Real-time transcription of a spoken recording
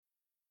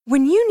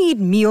When you need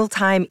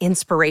mealtime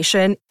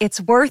inspiration,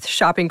 it's worth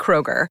shopping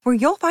Kroger, where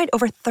you'll find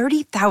over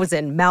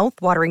 30,000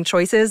 mouth-watering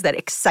choices that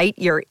excite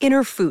your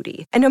inner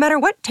foodie. And no matter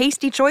what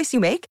tasty choice you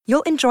make,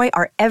 you'll enjoy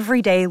our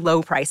everyday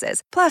low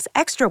prices, plus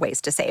extra ways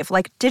to save,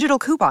 like digital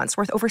coupons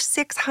worth over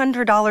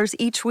 $600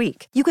 each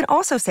week. You can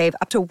also save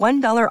up to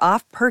 $1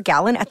 off per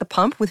gallon at the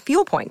pump with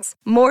fuel points.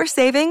 More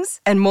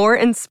savings and more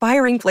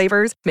inspiring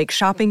flavors make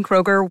shopping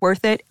Kroger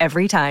worth it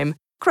every time.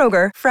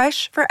 Kroger,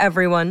 fresh for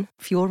everyone.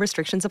 Fuel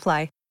restrictions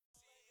apply.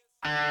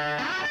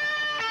 Hi,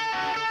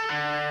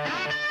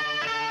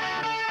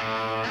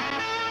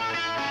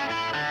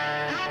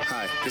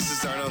 this is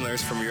Darnell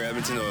Nurse from your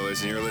Edmonton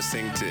Oilers, and you're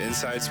listening to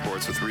Inside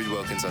Sports with Reed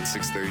Wilkins on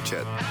 630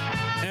 CHED.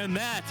 And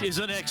that is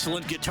an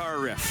excellent guitar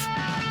riff.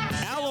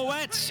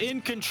 Alouettes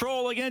in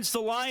control against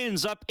the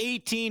Lions, up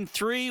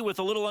 18-3 with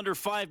a little under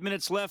 5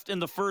 minutes left in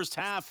the first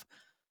half.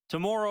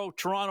 Tomorrow,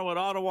 Toronto at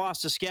Ottawa,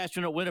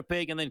 Saskatchewan at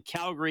Winnipeg, and then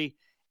Calgary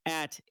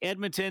at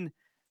Edmonton.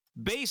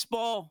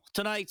 Baseball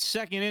tonight,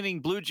 second inning,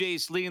 Blue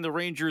Jays leading the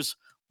Rangers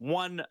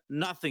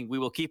 1-0. We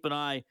will keep an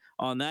eye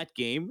on that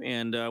game,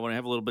 and when I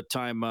have a little bit of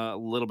time a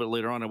little bit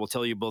later on, I will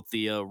tell you about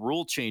the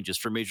rule changes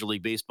for Major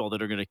League Baseball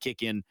that are going to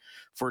kick in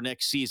for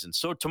next season.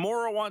 So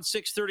tomorrow on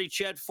 6:30,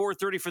 CHED,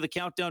 4:30 for the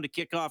countdown to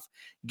kick off.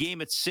 Game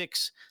at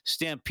 6,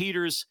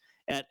 Stampeders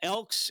at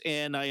Elks,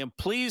 and I am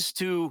pleased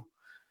to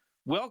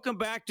welcome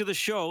back to the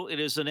show. It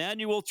is an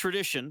annual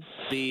tradition,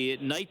 the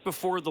night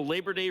before the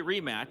Labor Day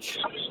rematch,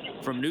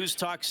 from News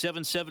Talk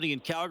 770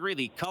 in Calgary,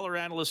 the color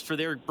analyst for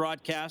their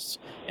broadcasts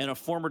and a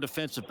former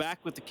defensive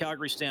back with the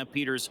Calgary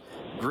Stampeders,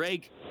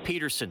 Greg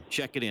Peterson.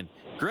 Check it in.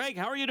 Greg,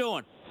 how are you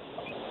doing?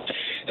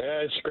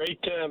 It's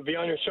great to be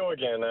on your show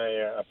again.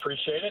 I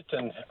appreciate it.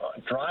 And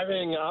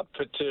driving up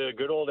to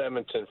good old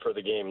Edmonton for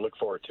the game. Look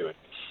forward to it.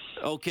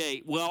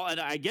 Okay, well, and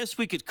I guess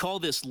we could call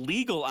this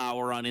legal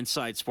hour on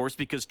Inside Sports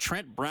because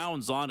Trent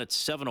Brown's on at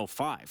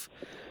 7:05.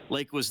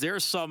 Like, was there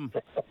some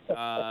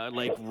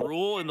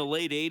rule in the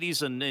late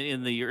 80s and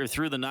or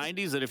through the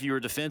 90s that if you were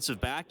a defensive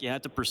back, you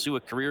had to pursue a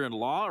career in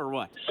law, or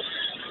what?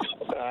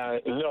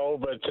 No,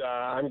 but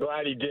I'm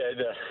glad he did.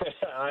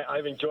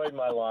 I've enjoyed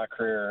my law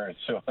career,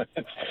 so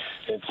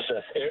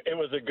it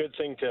was a good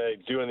thing to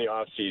do in the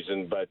off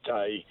season. But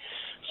I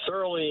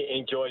thoroughly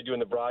enjoyed doing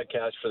the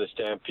broadcast for the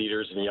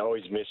Stampeders, and you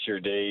always miss your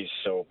days.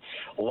 So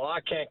law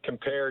can't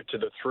compare to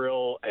the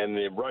thrill and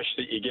the rush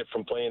that you get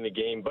from playing the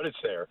game, but it's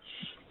there.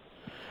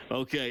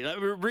 Okay,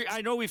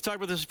 I know we've talked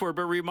about this before,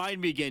 but remind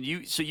me again.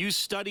 You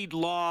studied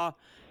law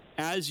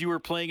as you were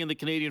playing in the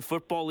Canadian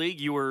Football League.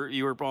 You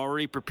were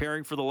already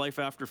preparing for the life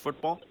after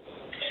football.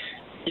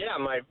 Yeah,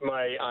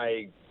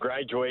 I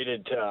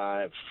graduated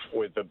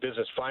with a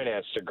business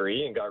finance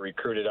degree and got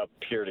recruited up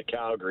here to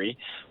Calgary.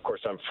 Of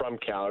course, I'm from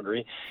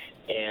Calgary.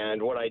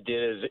 And what I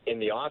did is in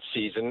the off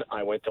season,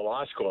 I went to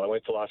law school. I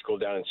went to law school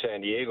down in San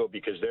Diego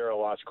because they're a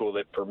law school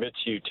that permits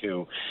you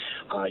to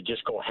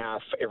just go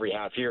every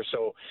half year.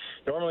 So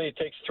normally it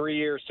takes 3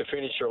 years to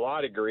finish your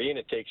law degree, and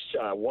it takes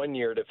 1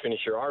 year to finish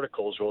your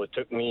articles. Well, it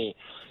took me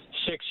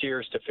 6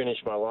 years to finish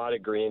my law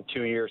degree and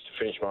 2 years to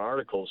finish my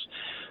articles.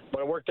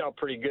 But it worked out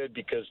pretty good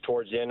because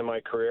towards the end of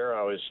my career,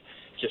 I was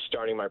just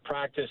starting my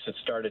practice. It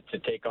started to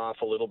take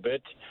off a little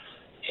bit.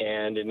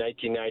 And in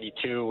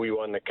 1992, we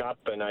won the Cup,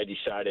 and I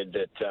decided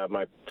that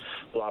my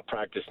law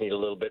practice needed a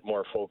little bit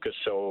more focus.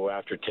 So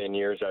after 10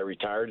 years, I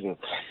retired and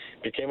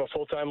became a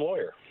full-time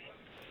lawyer.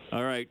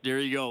 All right, there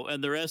you go.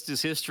 And the rest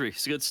is history.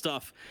 It's good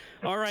stuff.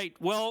 All right,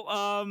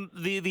 well,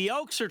 the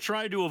Elks are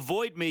trying to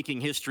avoid making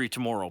history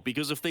tomorrow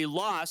because if they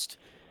lost,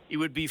 it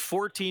would be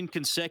 14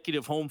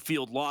 consecutive home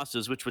field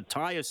losses, which would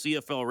tie a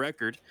CFL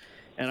record.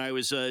 And I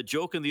was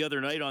joking the other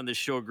night on this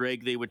show,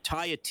 Greg, they would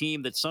tie a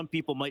team that some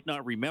people might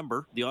not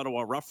remember, the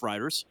Ottawa Rough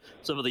Riders.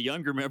 Some of the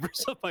younger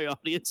members of my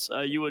audience,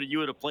 you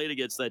would have played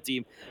against that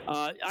team.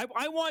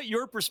 I want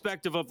your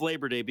perspective of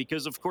Labor Day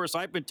because, of course,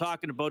 I've been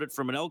talking about it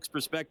from an Elks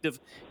perspective.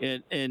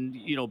 And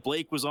you know,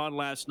 Blake was on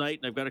last night,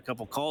 and I've got a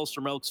couple calls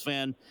from Elks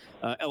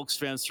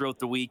fans throughout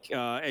the week.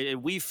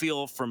 And we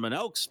feel from an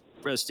Elks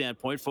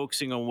standpoint,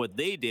 focusing on what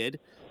they did,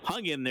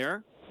 hung in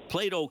there,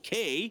 played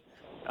okay,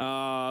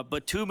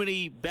 but too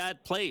many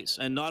bad plays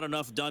and not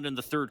enough done in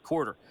the third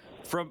quarter.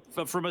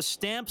 From a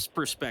Stamps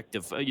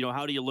perspective,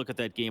 how do you look at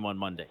that game on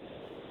Monday?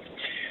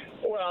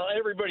 Well,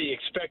 everybody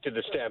expected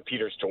the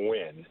Stampeders to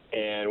win,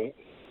 and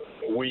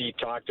we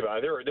talked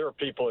about it. There were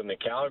people in the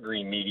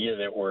Calgary media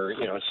that were,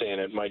 saying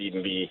it might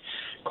even be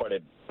quite a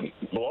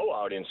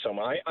blowout in some.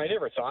 I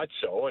never thought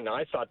so, and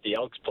I thought the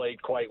Elks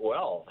played quite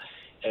well.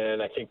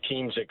 And I think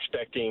teams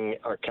expecting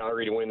our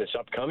Calgary to win this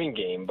upcoming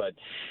game. But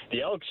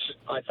the Elks,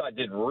 I thought,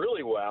 did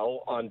really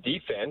well on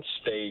defense.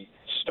 They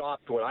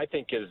stopped what I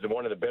think is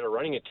one of the better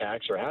running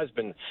attacks, or has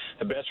been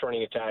the best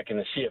running attack in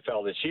the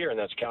CFL this year, and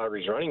that's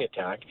Calgary's running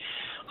attack.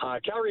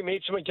 Calgary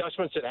made some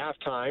adjustments at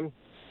halftime,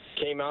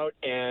 came out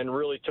and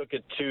really took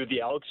it to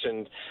the Elks,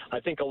 and I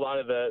think a lot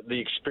of the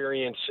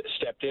experience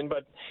stepped in.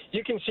 But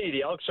you can see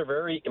the Elks are a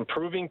very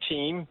improving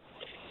team.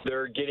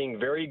 They're getting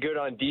very good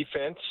on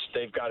defense.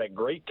 They've got a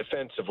great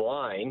defensive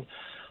line.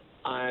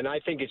 And I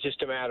think it's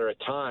just a matter of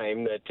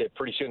time that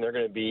pretty soon they're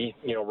going to be,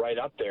 right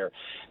up there.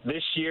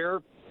 This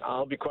year,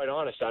 I'll be quite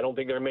honest, I don't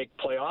think they're going to make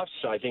playoffs.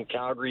 I think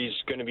Calgary's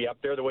going to be up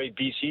there the way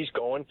BC's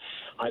going.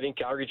 I think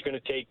Calgary's going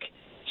to take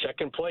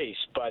second place,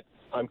 but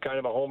I'm kind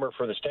of a homer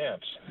for the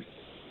Stamps.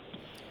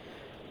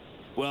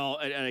 Well,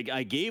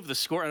 I gave the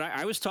score, and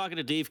I was talking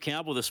to Dave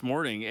Campbell this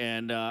morning,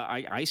 and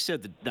I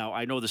said that now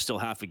I know there's still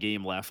half a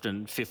game left,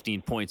 and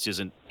 15 points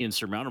isn't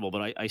insurmountable,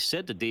 but I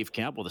said to Dave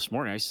Campbell this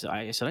morning, I said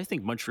I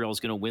think Montreal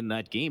is going to win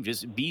that game.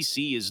 Just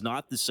BC is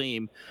not the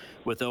same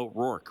without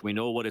Rourke. We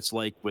know what it's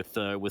like with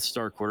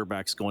star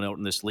quarterbacks going out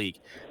in this league.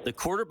 The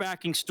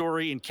quarterbacking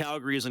story in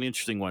Calgary is an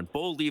interesting one.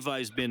 Bo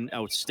Levi's been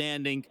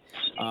outstanding.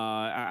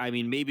 I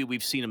mean, maybe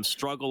we've seen him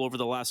struggle over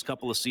the last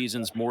couple of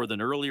seasons more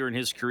than earlier in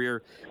his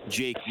career.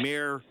 Jake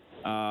Maier,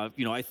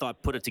 I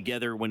thought put it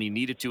together when he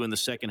needed to in the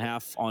second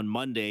half on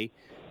Monday.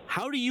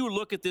 How do you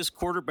look at this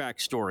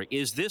quarterback story?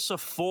 Is this a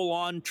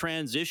full-on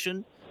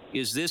transition?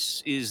 Is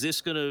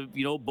this going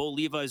to, Bo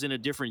Levi's in a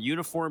different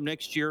uniform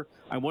next year?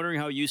 I'm wondering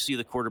how you see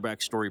the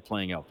quarterback story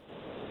playing out.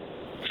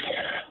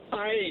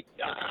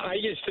 I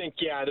just think,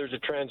 there's a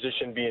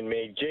transition being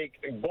made.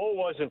 Bo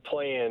wasn't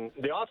playing.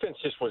 The offense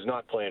just was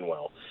not playing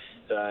well.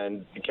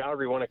 And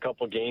Calgary won a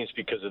couple games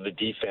because of the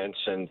defense,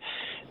 and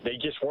they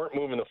just weren't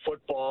moving the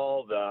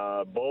football.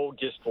 Bo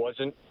just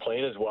wasn't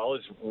playing as well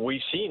as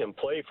we've seen him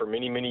play for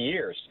many, many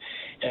years.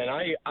 And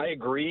I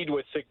agreed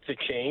with the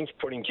change,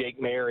 putting Jake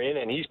Maier in,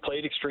 and he's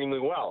played extremely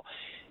well.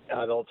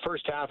 The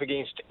first half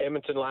against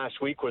Edmonton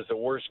last week was the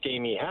worst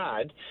game he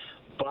had,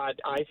 but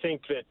I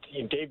think that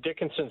Dave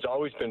Dickinson's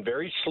always been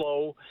very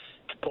slow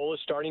to pull a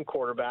starting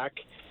quarterback.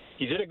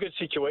 He's in a good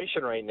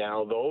situation right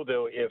now, though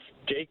if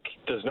Jake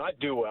does not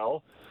do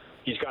well,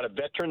 he's got a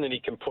veteran that he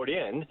can put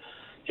in.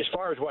 As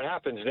far as what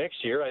happens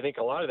next year, I think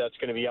a lot of that's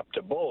going to be up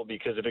to Bo,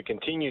 because if it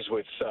continues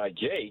with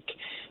Jake,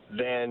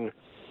 then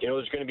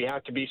there's going to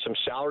have to be some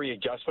salary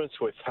adjustments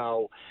with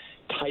how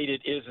tight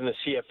it is in the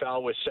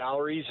CFL with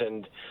salaries.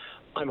 And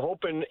I'm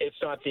hoping it's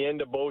not the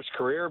end of Bo's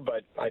career,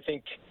 but I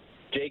think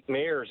Jake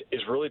Maier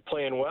is really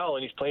playing well,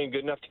 and he's playing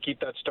good enough to keep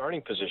that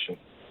starting position.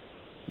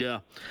 Yeah.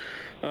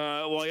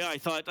 I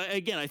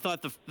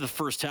thought the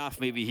first half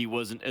maybe he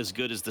wasn't as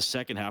good as the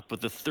second half, but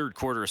the third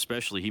quarter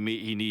especially,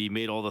 he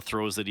made all the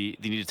throws that he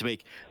needed to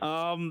make.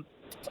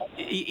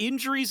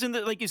 Injuries in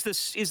is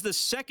the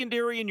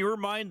secondary in your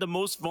mind the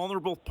most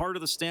vulnerable part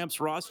of the Stamps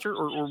roster,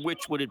 or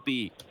which would it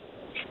be?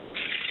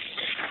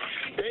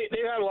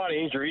 They've had a lot of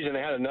injuries, and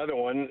they had another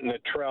one,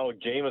 Natrell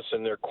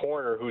Jameson, their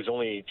corner, who's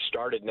only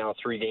started now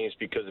 3 games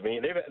because of me.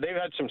 They've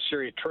had some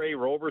serious. Trey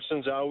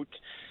Roberson's out.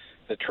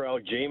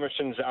 Natrell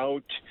Jameson's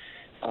out.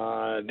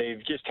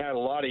 They've just had a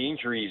lot of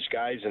injuries,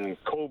 guys, and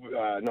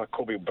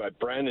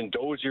Brandon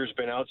Dozier's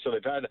been out, so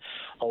they've had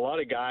a lot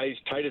of guys.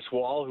 Titus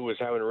Wall, who was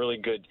having a really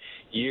good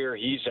year,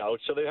 he's out.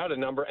 So they've had a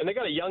number, and they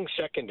got a young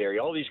secondary.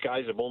 All these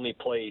guys have only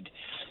played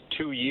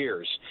 2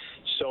 years.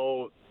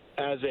 So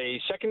as a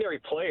secondary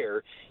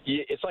player,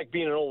 it's like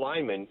being an old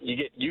lineman. You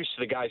get used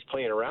to the guys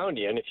playing around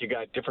you, and if you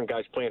got different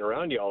guys playing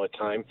around you all the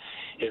time,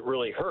 it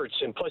really hurts.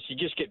 And plus, you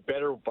just get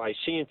better by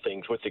seeing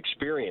things with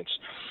experience.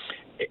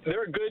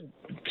 They're a good,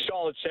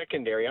 solid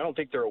secondary. I don't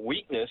think they're a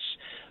weakness,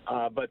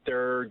 but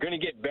they're going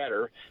to get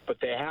better. But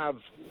they have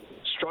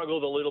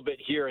struggled a little bit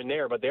here and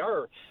there, but they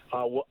are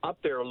up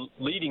there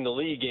leading the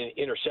league in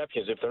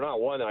interceptions. If they're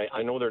not one,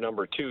 I know they're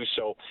number 2.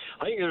 So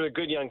I think they're a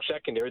good young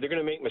secondary. They're going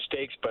to make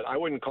mistakes, but I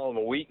wouldn't call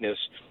them a weakness.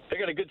 They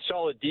got a good,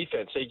 solid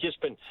defense. They've just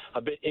been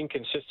a bit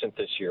inconsistent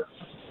this year.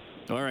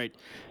 All right.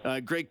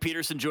 Greg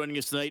Peterson joining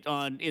us tonight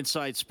on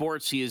Inside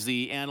Sports. He is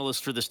the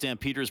analyst for the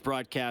Stampeders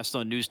broadcast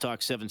on News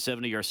Talk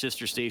 770, our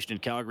sister station in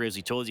Calgary. As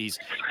he told you, he's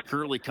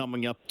currently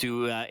coming up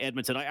to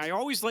Edmonton. I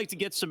always like to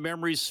get some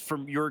memories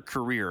from your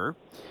career.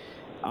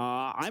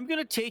 I'm going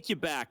to take you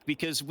back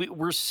because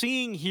we're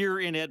seeing here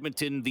in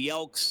Edmonton the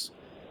Elks,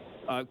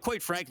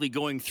 quite frankly,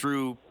 going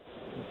through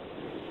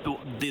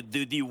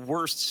the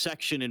worst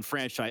section in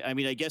franchise. I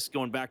mean, I guess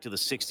going back to the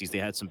 60s, they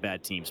had some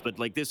bad teams, but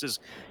this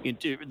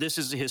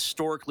is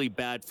historically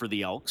bad for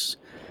the Elks.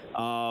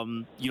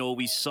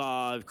 We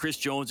saw Chris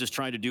Jones is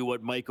trying to do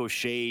what Mike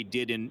O'Shea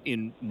did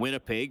in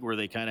Winnipeg, where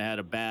they kind of had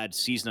a bad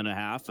season and a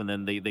half, and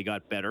then they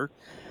got better.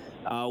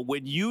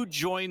 When you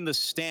joined the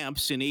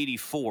Stamps in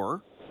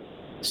 '84,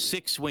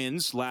 6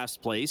 wins,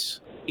 last place.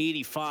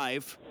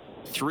 85,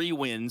 3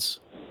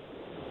 wins,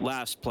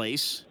 last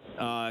place.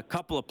 A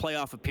couple of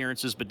playoff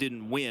appearances, but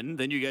didn't win.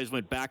 Then you guys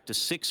went back to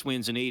 6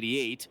 wins in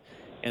 '88,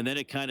 and then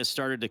it kind of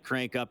started to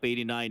crank up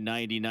 89,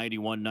 90,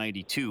 91,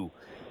 92.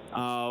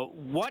 I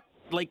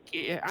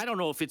don't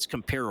know if it's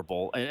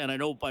comparable, and I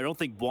don't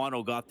think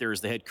Buono got there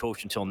as the head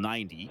coach until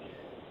 '90.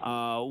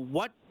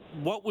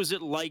 What was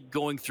it like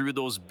going through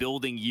those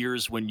building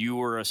years when you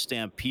were a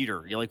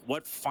Stampeder?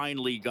 What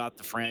finally got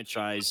the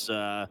franchise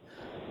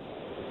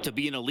to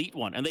be an elite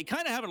one? And they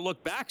kind of haven't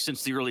looked back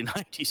since the early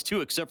 90s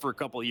too, except for a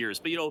couple of years.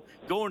 But,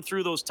 going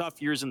through those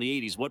tough years in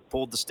the 80s, what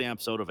pulled the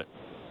Stamps out of it?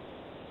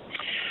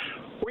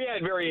 We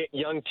had a very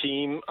young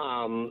team.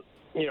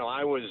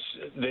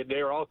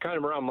 they were all kind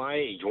of around my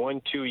age,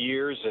 1-2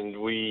 years, and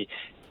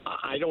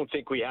I don't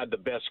think we had the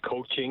best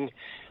coaching.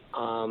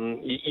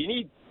 You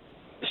need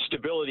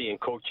stability in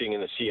coaching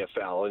in the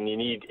CFL, and you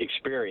need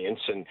experience.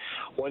 And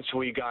once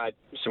we got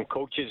some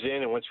coaches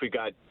in, and once we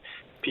got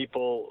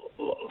people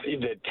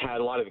that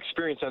had a lot of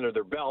experience under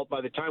their belt,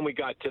 by the time we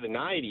got to the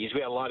 90s,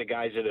 we had a lot of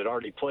guys that had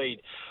already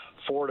played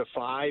 4 to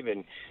 5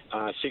 and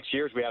 6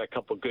 years. We had a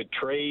couple good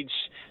trades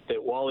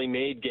that Wally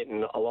made,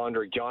 getting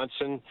Alondra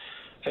Johnson.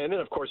 And then,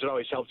 of course, it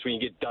always helps when you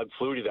get Doug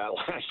Flutie that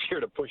last year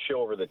to push you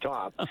over the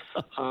top.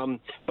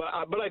 But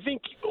I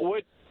think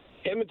what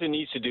Edmonton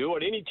needs to do,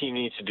 what any team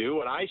needs to do,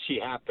 what I see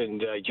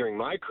happened during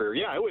my career,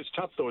 it was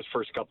tough those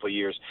first couple of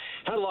years.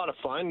 Had a lot of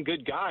fun,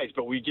 good guys,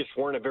 but we just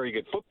weren't a very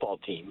good football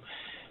team.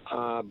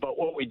 But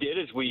what we did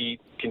is we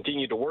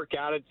continued to work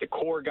at it. The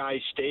core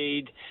guys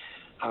stayed.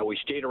 We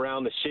stayed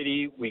around the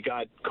city. We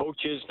got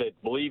coaches that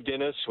believed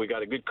in us. We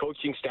got a good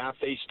coaching staff.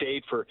 They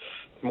stayed for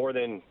more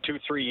than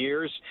 2-3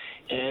 years.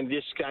 And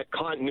this got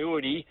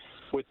continuity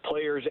with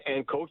players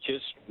and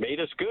coaches made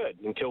us good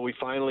until we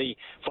finally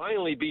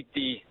beat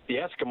the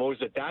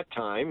Eskimos at that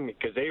time,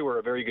 because they were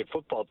a very good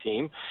football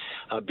team.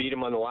 Beat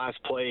them on the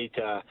last play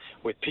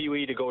with Pee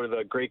Wee to go to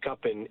the Grey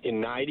Cup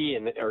in 90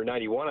 or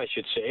 91, I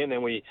should say. And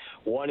then we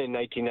won in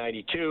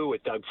 1992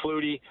 with Doug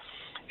Flutie.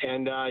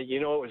 And,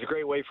 it was a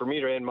great way for me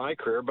to end my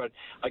career. But,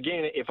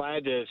 again, if I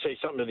had to say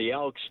something to the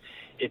Elks,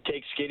 it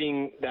takes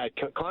getting that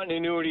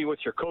continuity with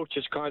your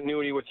coaches,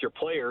 continuity with your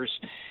players,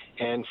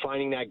 and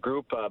finding that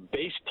group of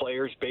base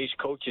players, base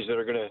coaches that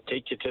are going to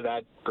take you to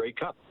that Grey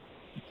Cup.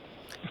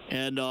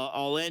 And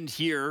I'll end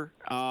here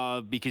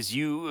because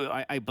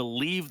I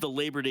believe the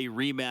Labor Day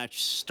rematch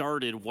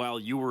started while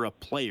you were a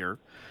player.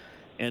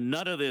 And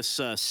none of this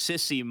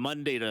sissy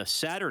Monday to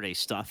Saturday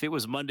stuff. It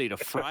was Monday to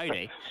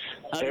Friday.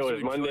 It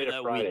was Monday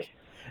to Friday. Week?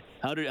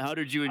 How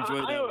did you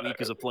enjoy that week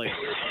as a player?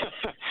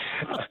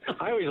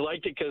 I always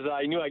liked it because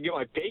I knew I'd get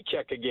my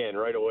paycheck again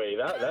right away.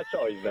 That's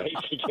always nice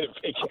to get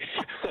a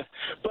paycheck.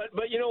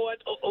 But you know what?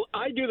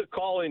 I do the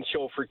call-in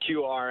show for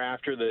QR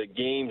after the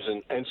games,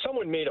 and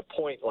someone made a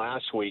point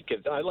last week.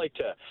 I like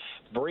to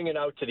bring it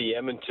out to the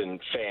Edmonton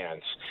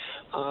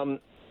fans.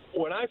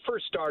 When I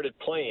first started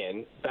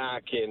playing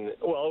back in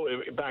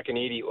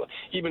 80,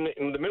 even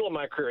in the middle of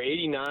my career,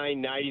 89,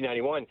 90,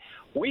 91,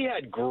 we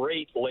had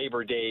great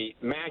Labor Day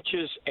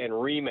matches and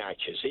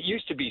rematches. It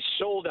used to be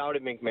sold out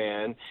at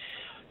McMahon.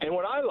 And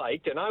what I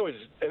liked, and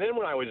then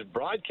when I was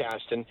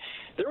broadcasting,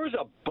 there was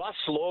a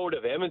busload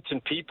of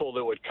Edmonton people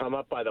that would come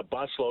up by the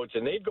busloads,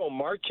 and they'd go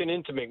marching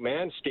into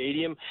McMahon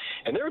Stadium,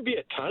 and there would be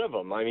a ton of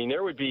them. I mean,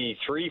 there would be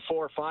 300,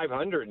 400,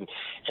 500,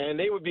 and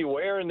they would be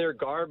wearing their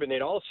garb, and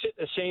they'd all sit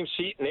in the same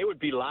seat, and they would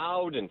be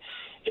loud, and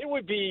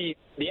the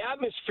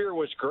atmosphere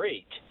was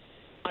great.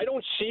 I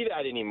don't see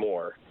that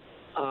anymore.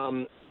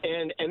 And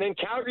then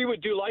Calgary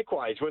would do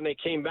likewise when they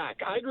came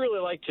back. I'd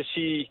really like to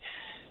see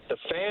the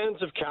fans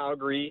of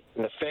Calgary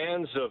and the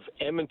fans of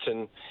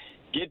Edmonton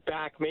get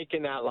back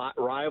making that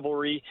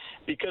rivalry,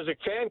 because a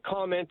fan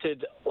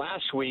commented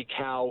last week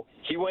how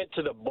he went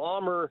to the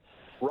Bomber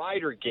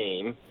Rider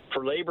game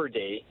for Labor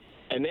Day,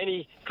 and then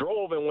he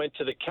drove and went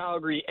to the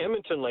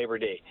Calgary-Edmonton Labor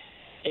Day.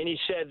 And he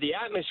said the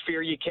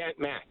atmosphere you can't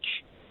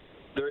match.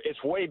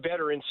 It's way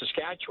better in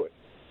Saskatchewan.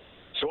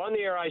 So on the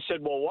air I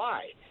said, well,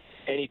 why?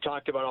 And he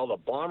talked about all the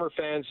Bomber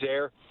fans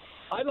there.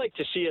 I'd like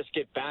to see us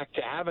get back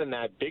to having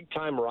that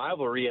big-time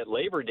rivalry at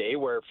Labor Day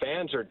where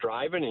fans are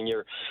driving and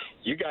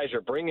you guys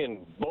are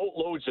bringing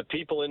boatloads of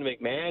people in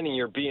McMahon and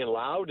you're being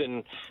loud,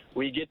 and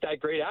we get that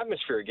great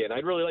atmosphere again.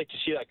 I'd really like to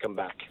see that come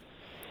back.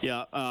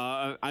 Yeah,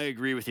 I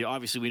agree with you.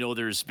 Obviously, we know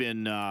there's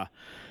been a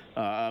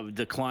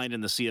decline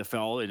in the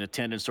CFL in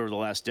attendance over the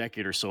last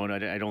decade or so, and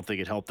I don't think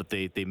it helped that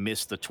they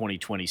missed the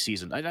 2020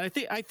 season. I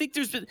think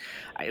there's been,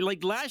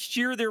 like last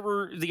year,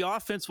 the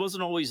offense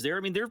wasn't always there. I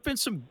mean, there have been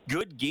some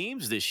good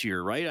games this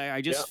year, right?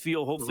 I just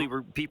feel hopefully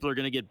people are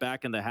going to get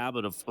back in the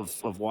habit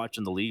of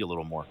watching the league a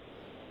little more.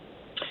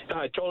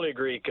 I totally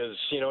agree, because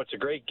it's a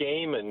great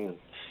game, and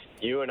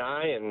you and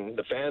I and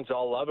the fans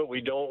all love it.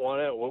 We don't want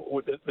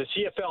to. The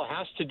CFL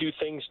has to do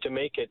things to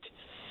make it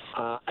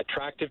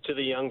attractive to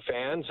the young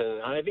fans,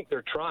 and I think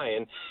they're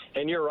trying.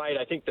 And you're right.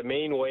 I think the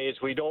main way is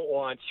we don't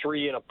want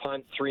 3 and a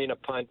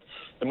punt.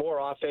 The more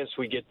offense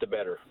we get, the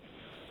better.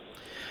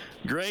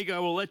 Greg, I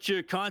will let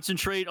you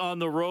concentrate on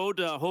the road.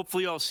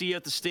 Hopefully I'll see you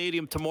at the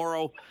stadium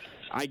tomorrow.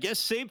 I guess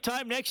same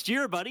time next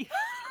year, buddy.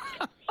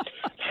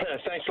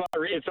 Thanks a lot.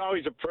 It's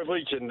always a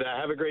privilege, and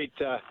have a great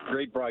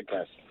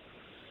broadcast.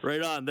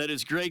 Right on. That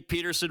is Greg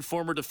Peterson,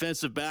 former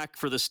defensive back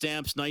for the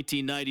Stamps,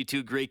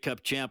 1992 Grey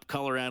Cup champ,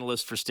 color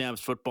analyst for Stamps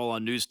football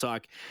on News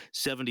Talk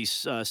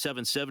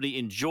 770.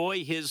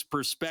 Enjoy his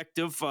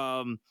perspective.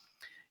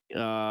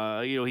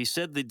 He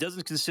said that he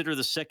doesn't consider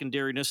the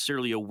secondary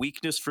necessarily a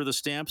weakness for the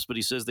Stamps, but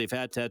he says they've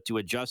had to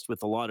adjust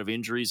with a lot of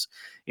injuries.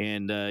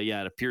 And,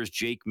 it appears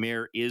Jake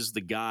Maier is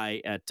the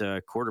guy at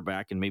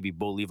quarterback, and maybe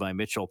Bo Levi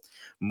Mitchell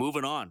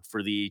moving on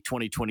for the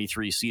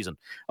 2023 season.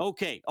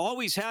 Okay,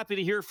 always happy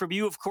to hear from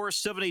you, of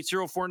course,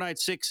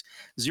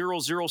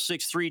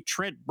 780-496-0063.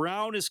 Trent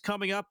Brown is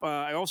coming up.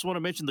 I also want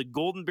to mention the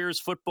Golden Bears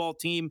football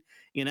team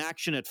in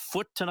action at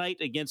Foot tonight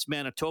against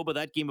Manitoba.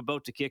 That game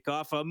about to kick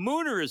off.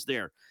 Mooner is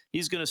there.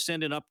 He's going to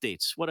send in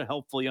updates. What a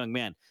helpful young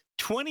man.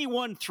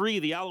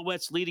 21-3, the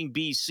Alouettes leading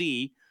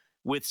BC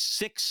with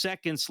 6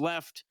 seconds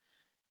left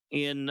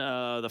in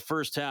the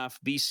first half.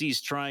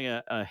 BC's trying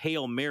a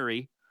Hail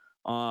Mary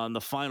on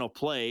the final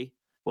play.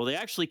 Well, they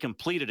actually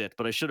completed it,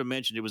 but I should have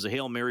mentioned it was a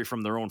Hail Mary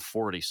from their own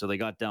 40, so they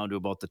got down to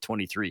about the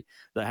 23.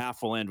 The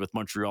half will end with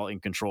Montreal in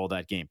control of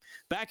that game.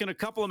 Back in a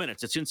couple of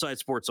minutes. It's Inside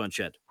Sports on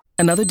Ched.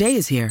 Another day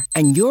is here,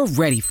 and you're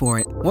ready for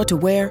it. What to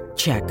wear?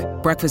 Check.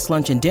 Breakfast,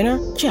 lunch, and dinner?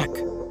 Check.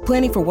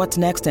 Planning for what's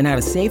next and how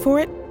to save for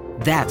it?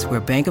 That's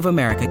where Bank of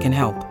America can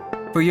help.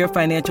 For your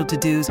financial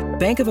to-dos,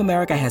 Bank of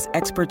America has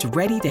experts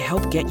ready to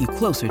help get you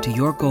closer to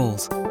your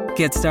goals.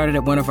 Get started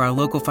at one of our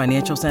local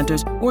financial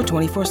centers or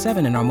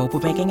 24/7 in our mobile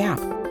banking app.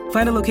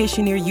 Find a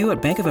location near you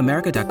at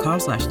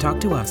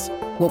bankofamerica.com/talktous.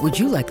 What would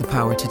you like the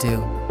power to do?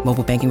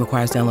 Mobile banking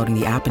requires downloading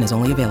the app and is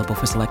only available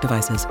for select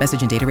devices.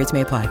 Message and data rates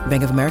may apply.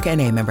 Bank of America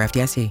N.A., member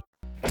FDIC.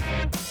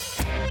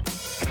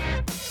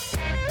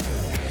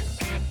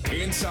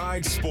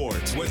 Inside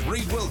Sports with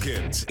Reed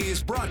Wilkins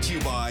is brought to you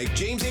by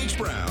James H.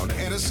 Brown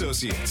and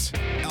Associates,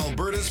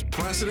 Alberta's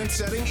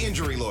precedent-setting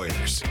injury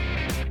lawyers.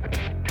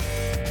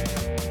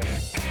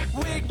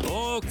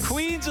 Oh,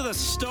 Queens of the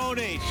Stone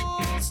Age.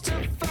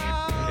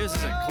 This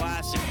is a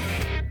classic.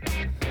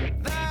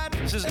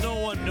 This is No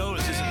One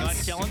Knows, is it not,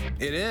 Kellen?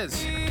 It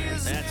is.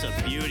 That's a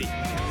beauty.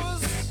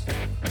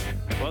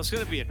 Well, it's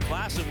going to be a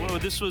classic. Whoa,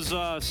 this was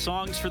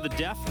Songs for the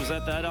Deaf. Was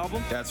that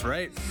album? That's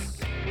right.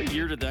 What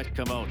year did that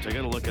come out? I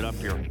got to look it up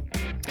here.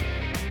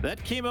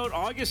 That came out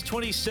August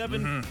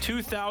 27,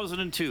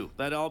 2002.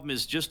 That album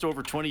is just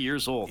over 20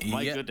 years old.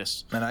 My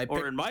goodness. And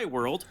or in my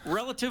world,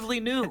 relatively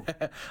new.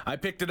 I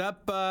picked it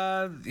up,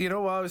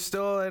 while I was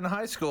still in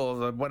high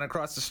school. I went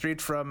across the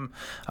street from,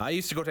 I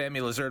used to go to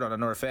Emmy Lizard on the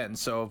North End.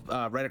 So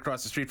right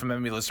across the street from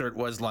Emmy Lizard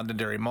was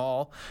Londonderry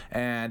Mall.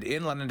 And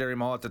in Londonderry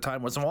Mall at the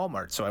time was a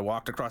Walmart. So I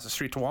walked across the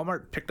street to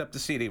Walmart, picked up the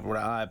CD,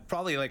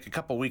 probably like a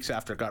couple weeks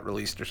after it got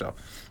released or so.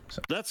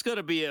 That's got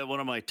to be one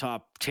of my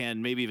top 10,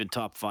 maybe even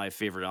top 5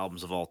 favorite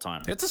albums of all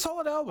time. It's a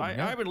solid album. I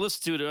haven't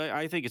listened to it.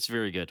 I think it's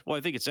very good. Well,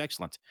 I think it's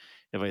excellent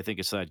if I think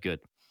it's that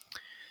good.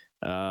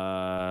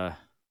 Yeah,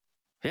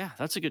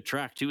 that's a good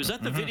track, too. Is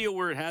that the video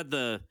where it had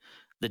the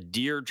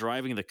deer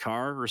driving the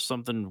car or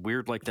something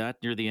weird like that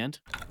near the end?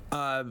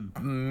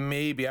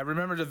 Maybe. I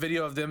remember the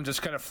video of them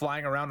just kind of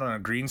flying around on a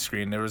green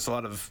screen. There was a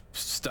lot of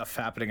stuff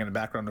happening in the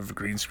background of the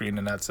green screen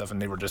and that stuff,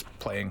 and they were just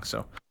playing,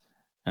 so...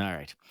 All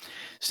right.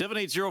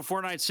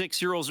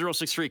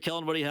 780-496-0063.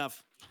 Kellen, what do you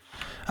have?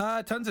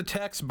 Tons of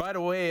texts. By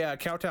the way,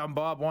 Cowtown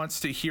Bob wants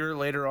to hear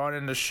later on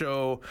in the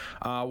show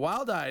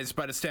Wild Eyes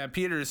by the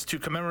Stampeders to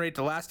commemorate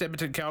the last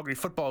Edmonton-Calgary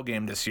football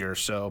game this year.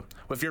 So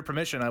with your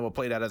permission, I will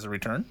play that as a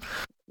return.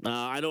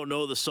 I don't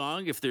know the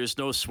song. If there's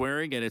no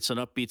swearing and it's an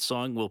upbeat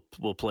song,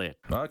 we'll play it.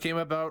 Well, it came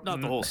about...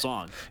 Not the whole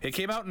song. It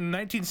came out in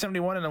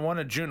 1971 and it won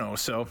a Juno,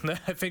 so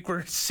I think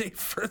we're safe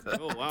for that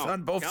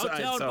on both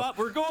sides. Cowtown Bob.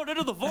 We're going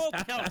into the vault,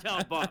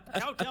 Cowtown Bob.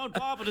 Cowtown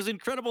Bob and his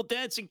incredible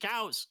dancing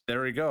cows.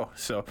 There we go.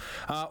 So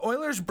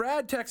Oilers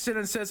Brad texts in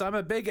and says, I'm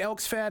a big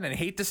Elks fan and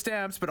hate the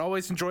Stamps, but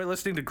always enjoy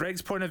listening to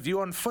Greg's point of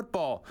view on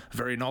football.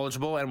 Very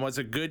knowledgeable and was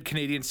a good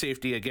Canadian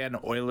safety. Again,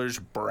 Oilers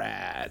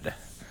Brad.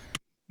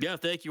 Yeah,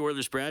 thank you,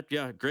 Oilers Brad.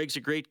 Yeah, Greg's a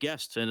great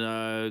guest,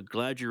 and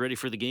glad you're ready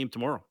for the game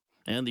tomorrow.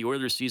 And the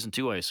Oilers season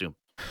 2, I assume.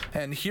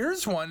 And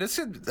here's one.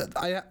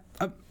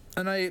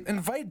 I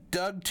invite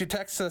Doug to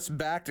text us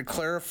back to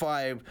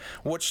clarify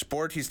which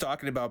sport he's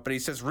talking about. But he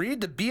says,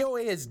 Reed, the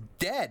BOA is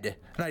dead,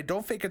 and I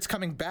don't think it's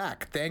coming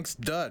back. Thanks,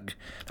 Doug.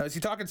 Now, is he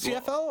talking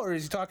CFL or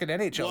is he talking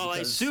NHL? Well, I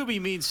assume he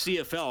means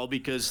CFL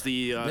because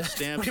the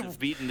Stamps have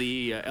beaten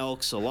the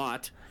Elks a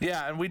lot.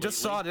 Yeah, and we just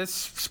saw this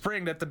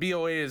spring that the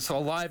BOA is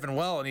alive and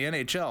well in the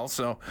NHL,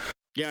 so...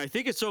 Yeah, I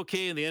think it's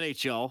okay in the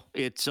NHL.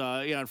 It's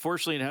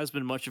unfortunately, it has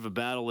been much of a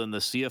battle in the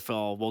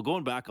CFL. Well,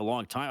 going back a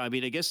long time. I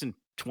mean, I guess in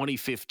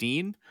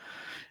 2015,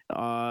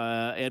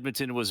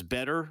 Edmonton was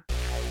better.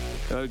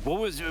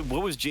 What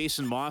was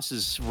Jason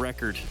Moss's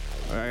record?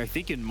 I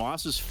think in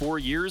Moss's 4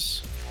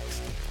 years,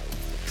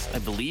 I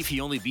believe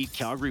he only beat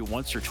Calgary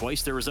once or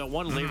twice. There was that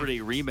one Labor Day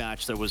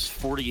rematch that was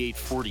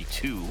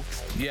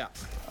 48-42. Yeah,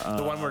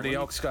 the one where the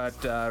Elks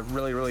got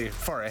really, really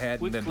far ahead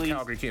quickly, and then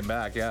Calgary came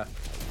back. Yeah.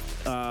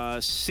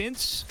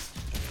 Since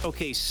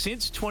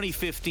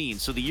 2015,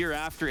 so the year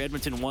after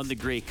Edmonton won the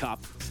Grey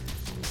Cup,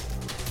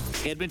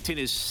 Edmonton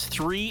is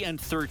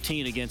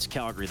 3-13 against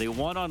Calgary. They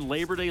won on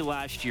Labor Day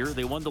last year.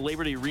 They won the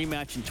Labor Day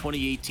rematch in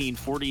 2018,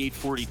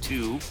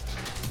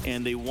 48-42,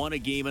 and they won a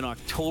game in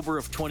October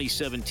of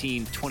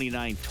 2017,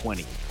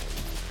 29-20.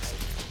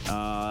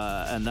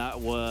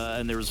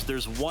 and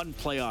there's one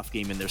playoff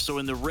game in there. So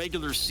in the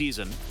regular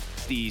season,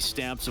 the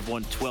Stamps have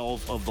won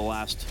 12 of the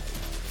last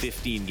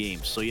 15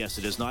 games. So yes,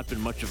 it has not been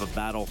much of a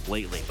battle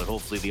lately, but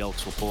hopefully the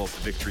Elks will pull out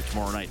the victory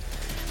tomorrow night.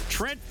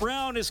 Trent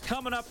Brown is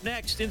coming up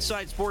next.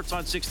 Inside Sports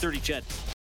on 630 CHED.